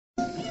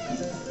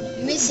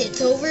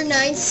It's over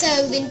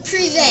 9,000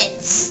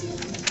 presents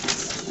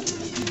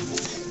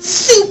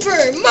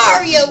Super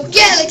Mario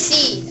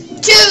Glaxay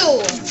 2.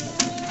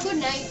 Good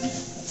night.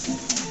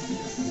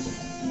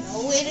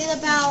 No, it is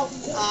about,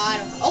 I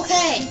don't know.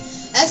 Okay,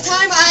 last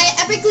time I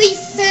epically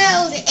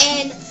failed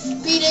in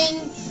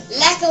beating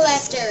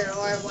Diggalegs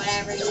or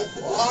whatever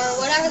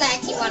the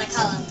heck you want to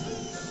call him.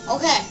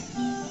 Okay,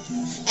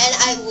 and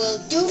I will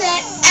do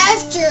that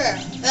after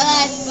the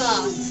last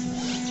boss.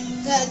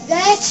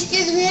 That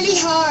is really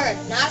hard.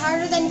 Not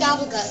harder than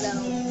Diggalegs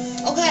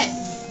though. Okay,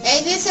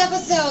 in this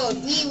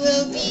episode we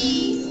will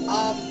be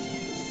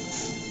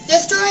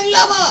destroying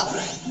lava.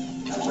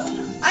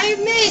 I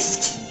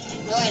missed.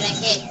 No wait, I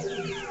hit.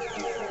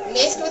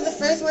 Missed was the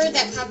first word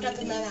that popped up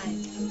in my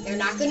mind. They're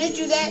not gonna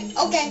do that.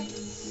 Okay.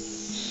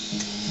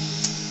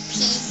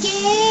 PK.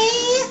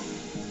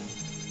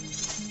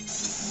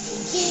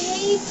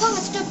 Yay,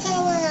 pasta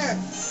power.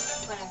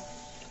 Whatever.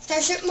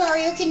 Starship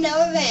Mario can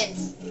now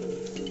advance.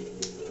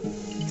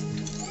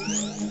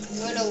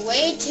 I'm gonna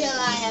wait till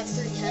I have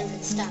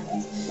 300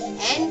 stars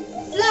and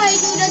fly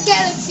to the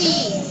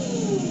galaxy.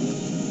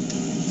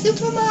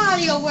 Super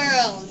Mario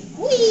World.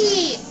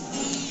 Whee!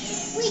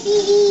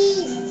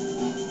 Whee!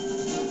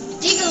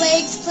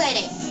 Diggalegs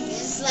planet.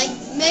 It's like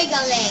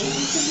megalegs in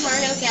Super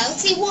Mario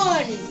Galaxy 1.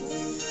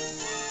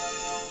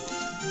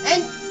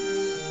 And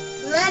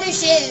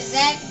radishes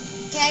that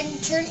can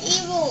turn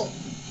evil.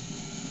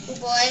 Oh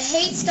boy, I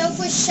hate stuff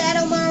with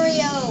Shadow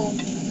Mario.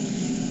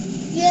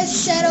 Yes,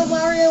 Shadow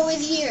Mario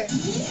is here.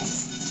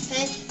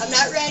 And I'm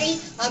not ready.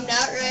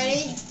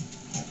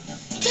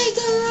 Take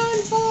a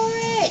run for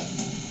it.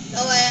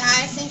 Oh,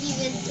 I think he's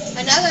in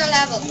another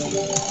level.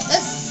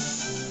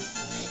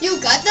 You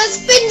got the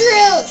spin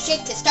drill.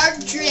 Shake to start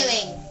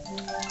drilling.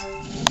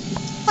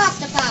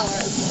 Pasta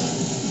power.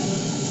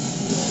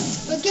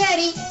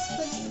 Spaghetti.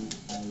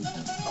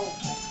 Oh.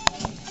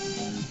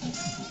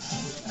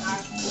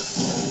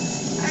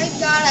 I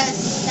gotta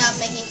stop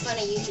making fun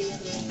of YouTube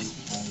videos.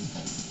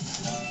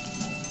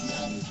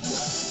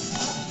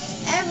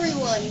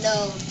 Everyone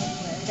knows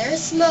where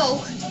there's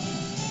smoke,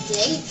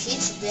 they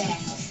pitch back.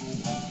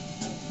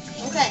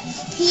 Okay,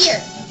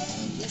 here,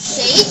 you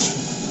shake,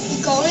 you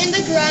go in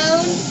the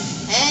ground,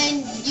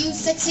 and you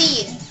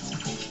succeed.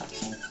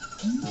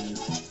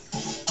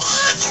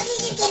 How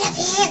did you get up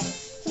here?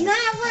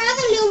 Not where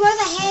other lumos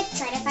ahead,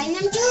 try to find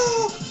them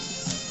too.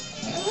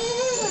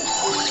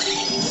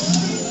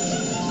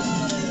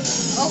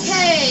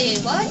 Okay,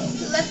 what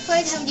Let's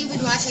Play have you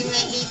been watching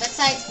lately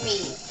besides me?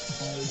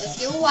 If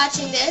you're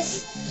watching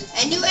this,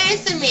 and you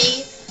answer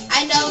me,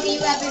 I know you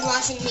have been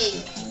watching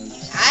me.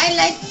 I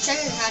like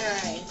Chicken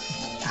Connery.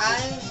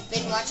 I've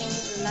been watching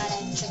a lot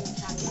of Chicken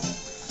Connery.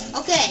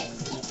 Okay,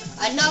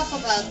 enough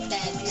about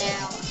that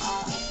now.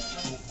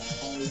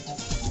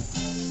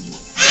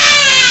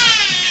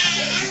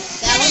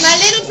 That was my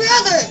little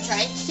brother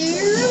trying to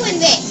ruin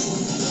this.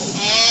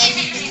 And...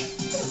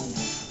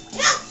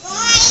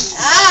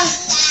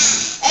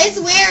 it's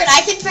weird.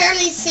 I can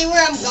barely see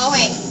where I'm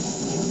going.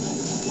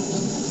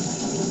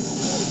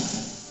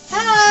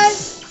 Hi!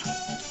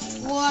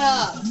 What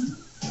up?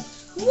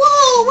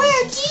 Whoa,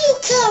 where'd you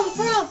come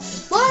from?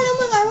 My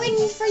llamas are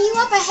waiting for you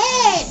up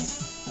ahead.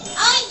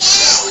 I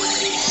know.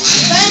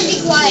 Ben, be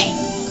quiet.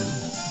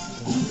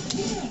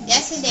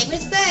 Yes, his name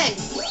is Ben.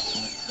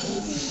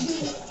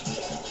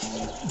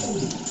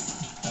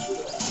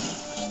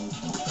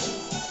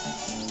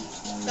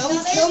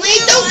 Don't kill me!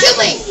 Don't kill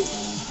me!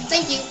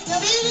 Thank you.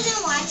 Nobody's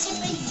gonna watch it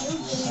but you,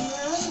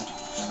 gamer.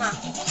 Huh.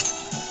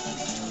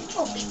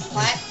 Oh, be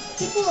quiet.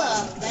 People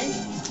Ben.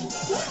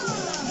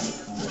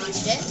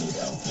 Watched it.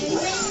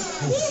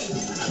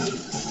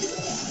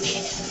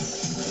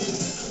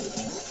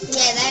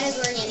 Yeah, that is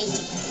where you need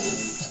to go.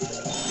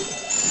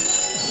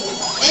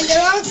 And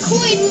there are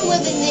coin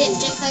movers in this,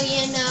 just so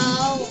you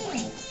know.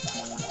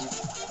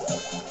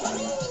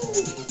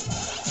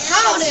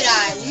 How did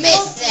I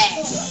miss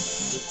that?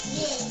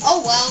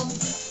 Oh well,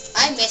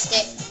 I missed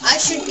it. I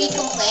shouldn't be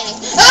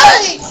complaining.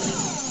 Hey!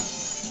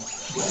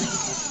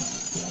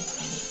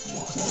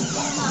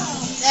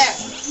 There.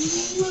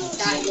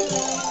 Died.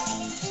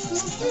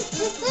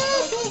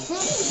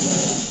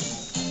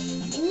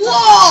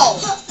 Whoa!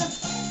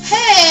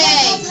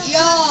 Hey!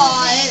 Yo,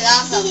 that is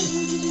awesome.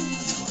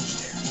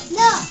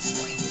 No.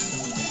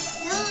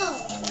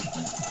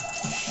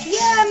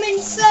 Yeah, I'm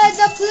inside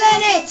the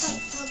planet.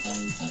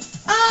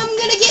 I'm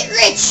gonna get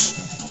rich.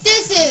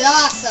 This is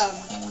awesome.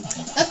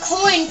 The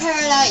coin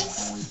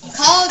paradise,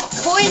 called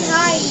Coin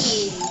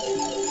Hawaii,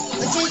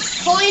 which is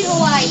Coin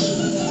Hawaii,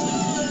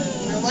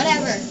 or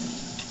whatever.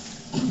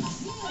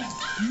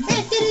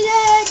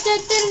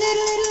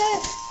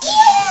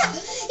 Yeah!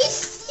 It's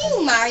you,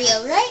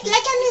 Mario, right?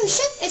 Like our new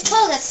ship? It's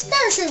called a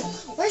Starship.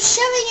 We're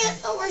shoving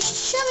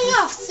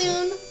off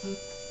soon.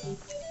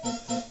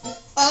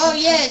 Oh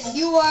yes,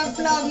 you are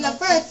from the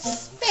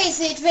first space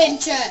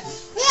adventure.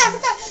 Yeah, I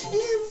forgot.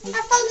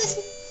 I found this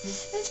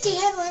 50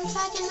 headlamps so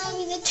I can love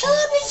you the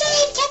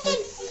 200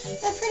 Captain.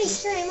 A pretty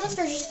scary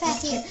monster just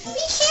passed here.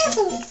 Be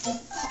careful!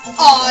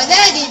 Oh,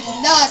 that is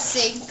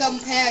nothing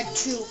compared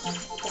to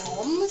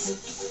bombs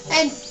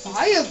and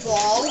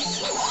fireballs.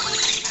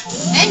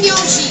 And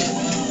Yoshi!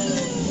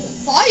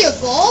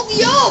 Fireball,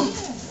 yum!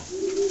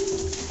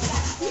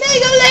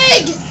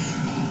 Megaleg!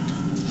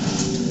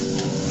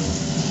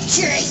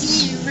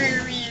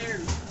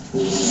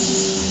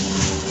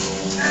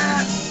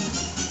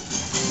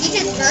 He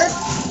just burped.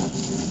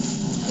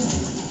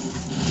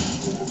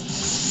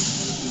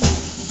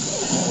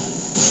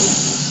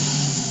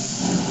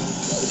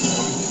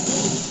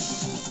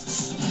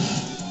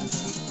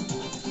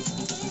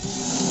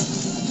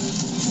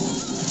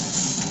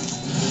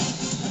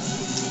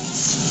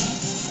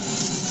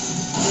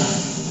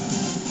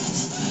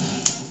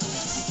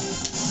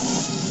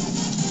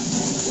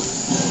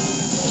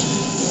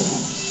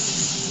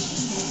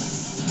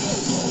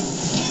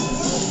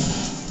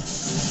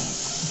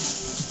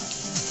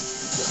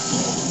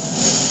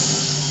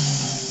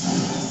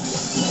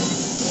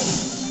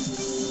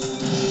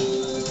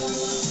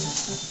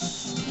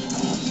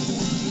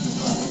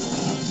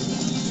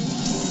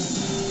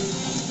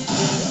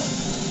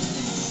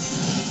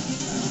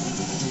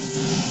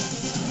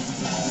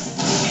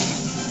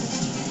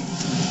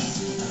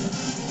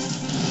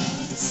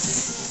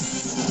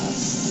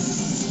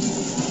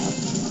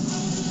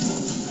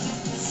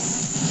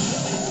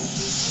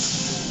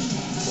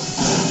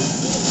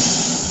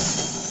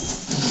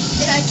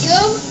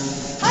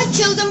 I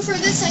killed him for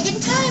the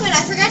second time and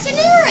I forgot to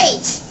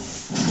narrate.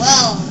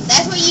 Well,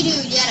 that's what you do.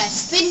 You gotta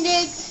spin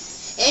it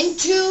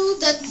into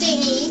the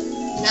thingy,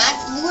 not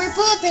lure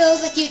bullet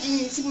bills like you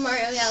did in Super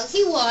Mario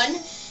Glaxay 1.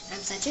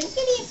 I'm such an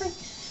idiot for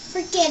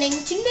forgetting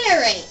to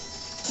narrate.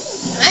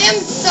 I am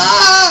so...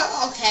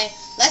 Okay,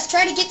 let's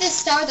try to get this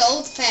star the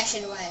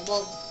old-fashioned way.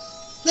 Well,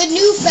 the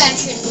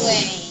new-fashioned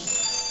way.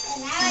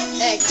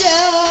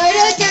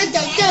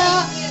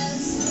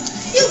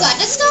 You got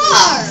the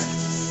star!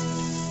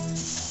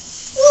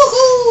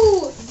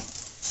 Woohoo!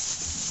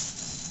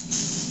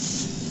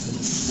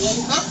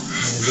 Huh?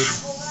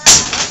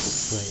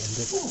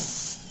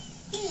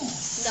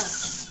 No.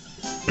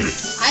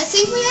 I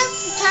think we have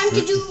time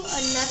to do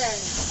another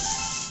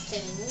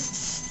thing.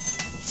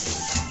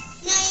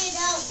 No, you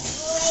don't.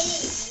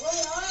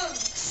 Wait on.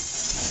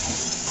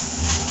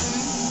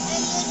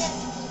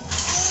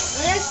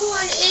 The next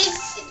one is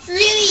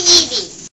really easy.